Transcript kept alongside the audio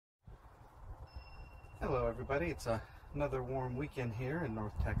Hello everybody, it's another warm weekend here in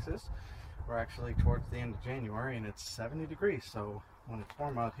North Texas. We're actually towards the end of January and it's 70 degrees, so when it's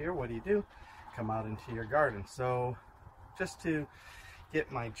warm out here, what do? Come out into your garden. So just to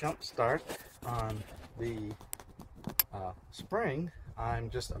get my jump start on the spring,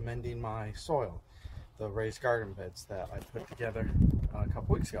 I'm just amending my soil, the raised garden beds that I put together a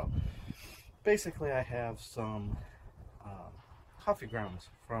couple weeks ago. Basically, I have some coffee grounds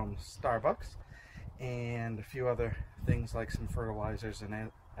from Starbucks and a few other things like some fertilizers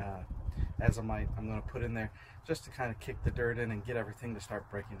and azomite I'm going to put in there just to kind of kick the dirt in and get everything to start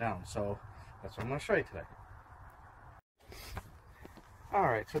breaking down. So that's what I'm going to show you today.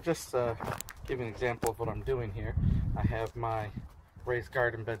 Alright, so just give you an example of what I'm doing here. I have my raised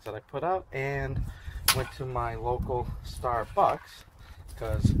garden beds that I put out and went to my local Starbucks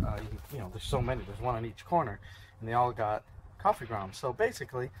because you know, there's so many, there's one on each corner, and they all got coffee grounds. So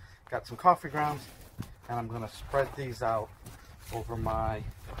basically got some coffee grounds and I'm going to spread these out over my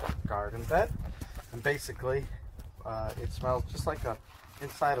garden bed, and basically it smells just like a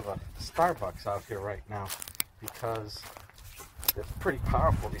inside of a Starbucks out here right now because it's pretty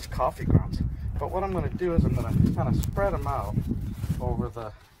powerful, these coffee grounds. But what I'm going to do is I'm going to kind of spread them out over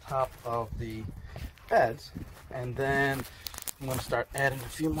the top of the beds, and then I'm going to start adding a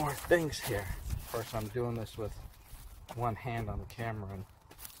few more things here. First, I'm doing this with one hand on the camera and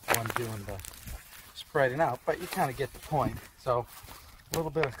one doing the spreading out, but you kind of get the point. So a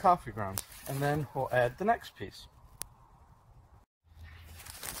little bit of coffee grounds, and then we'll add the next piece.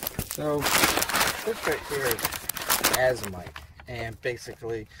 So this right here is azomite, and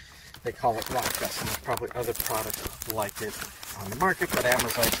basically they call it rock dust, and there's probably other products like it on the market, but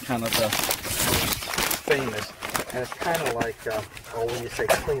azomite's kind of the most famous, and it's kind of like when you say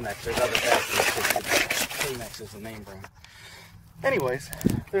Kleenex, there's other ads. Kleenex is the name brand. Anyways,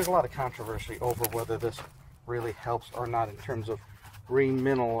 there's a lot of controversy over whether this really helps or not in terms of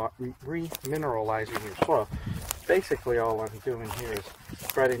remineralizing your soil. Basically, all I'm doing here is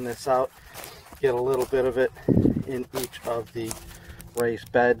spreading this out, get a little bit of it in each of the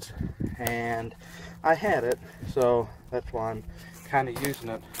raised beds, and I had it, so that's why I'm kind of using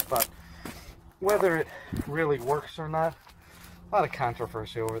it. But whether it really works or not, a lot of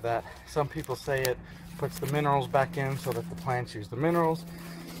controversy over that. Some people say it puts the minerals back in so that the plants use the minerals.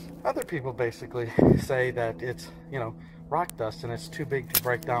 Other people basically say that it's, you know, rock dust and it's too big to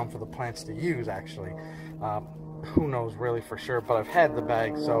break down for the plants to use, actually. Who knows really for sure, but I've had the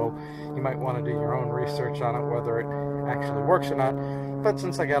bag, so you might want to do your own research on it, whether it actually works or not. But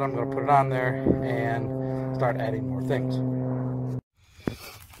since I got it, I'm going to put it on there and start adding more things.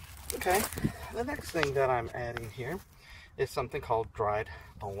 Okay, the next thing that I'm adding here is something called dried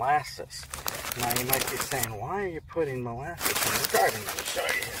molasses. Now you might be saying, why are you putting molasses in the garden? Let me show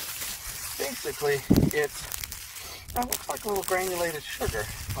you here. Basically, it looks like a little granulated sugar,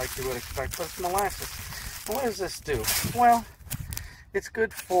 like you would expect, but it's molasses. What does this do? Well, it's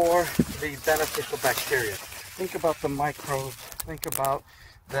good for the beneficial bacteria. Think about the microbes, think about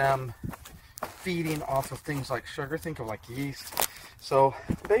them feeding off of things like sugar, think of like yeast. So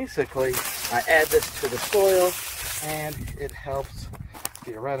basically, I add this to the soil and it helps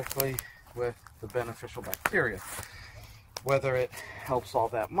theoretically with the beneficial bacteria. Whether it helps all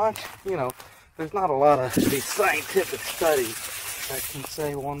that much, you know, there's not a lot of these scientific studies that can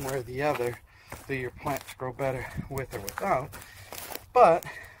say one way or the other do your plants grow better with or without, but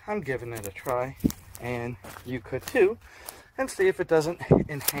I'm giving it a try, and you could too, and see if it doesn't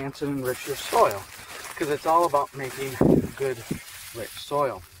enhance and enrich your soil, because it's all about making good, rich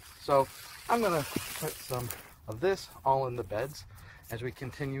soil. So I'm going to put some of this all in the beds as we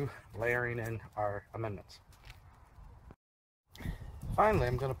continue layering in our amendments. Finally,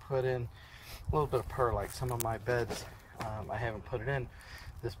 I'm going to put in a little bit of perlite. Some of my beds, I haven't put it in.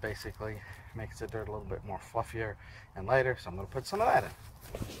 This basically makes the dirt a little bit more fluffier and lighter, so I'm going to put some of that in.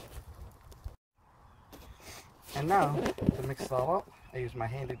 And now, to mix it all up, I use my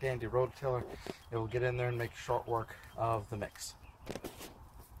handy dandy rototiller. It will get in there and make short work of the mix.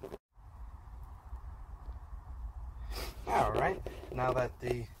 Alright, now that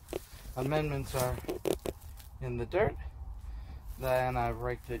the amendments are in the dirt, then I've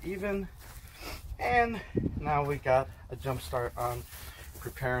raked it even, and now we got a jump start on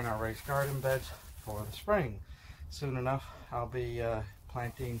preparing our raised garden beds for the spring. Soon enough, I'll be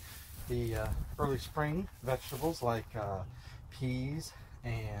planting the early spring vegetables like peas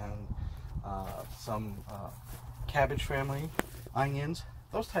and some cabbage family, onions.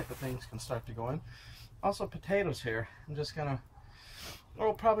 Those type of things can start to go in. Also potatoes here. I'm just gonna,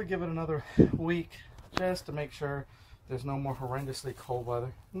 we'll probably give it another week just to make sure there's no more horrendously cold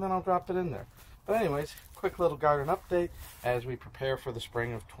weather, and then I'll drop it in there. But anyways, quick little garden update as we prepare for the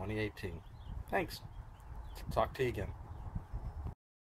spring of 2018. Thanks. Talk to you again.